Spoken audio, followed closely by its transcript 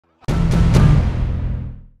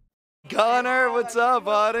Gunner, what's up,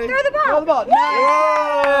 buddy? Throw the ball. Throw the ball.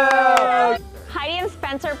 Nice. Heidi and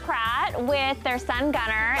Spencer Pratt with their son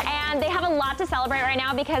Gunner, and they have a lot to celebrate right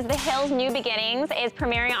now because The Hills New Beginnings is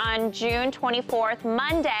premiering on June 24th,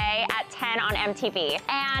 Monday at 10 on MTV.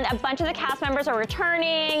 And a bunch of the cast members are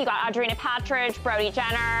returning. You got Audrina Patridge, Brody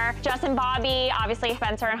Jenner, Justin Bobby, obviously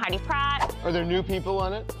Spencer and Heidi Pratt. Are there new people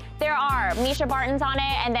on it? There are. Misha Barton's on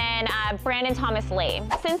it, and then Brandon Thomas Lee.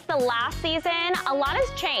 Since the last season, a lot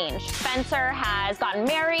has changed. Spencer has gotten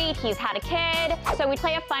married, he's had a kid, so we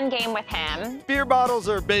play a fun game with him. Beer bottles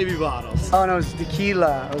or baby bottles? Oh no, it's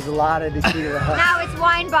tequila. It was a lot of tequila. Now it's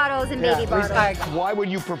wine bottles and baby bottles. Why would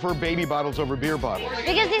you prefer baby bottles over beer bottles?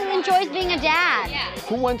 Because he enjoys being a dad. Yeah.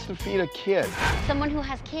 Who wants to feed a kid? Someone who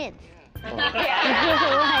has kids.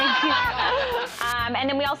 And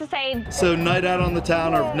then we also say... So night out on the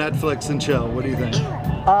town or Netflix and chill, what do you think?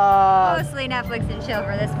 Mostly Netflix and chill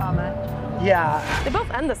for this mama. Yeah. They both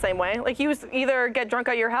end the same way. Like you either get drunk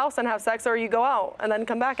at your house and have sex, or you go out and then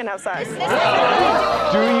come back and have sex. Do you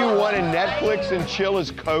want a Netflix and chill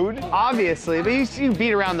as code? Obviously, but you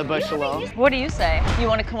beat around the bush a little. What do you say? You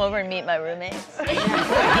want to come over and meet my roommates?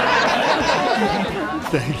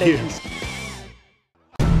 Thank you.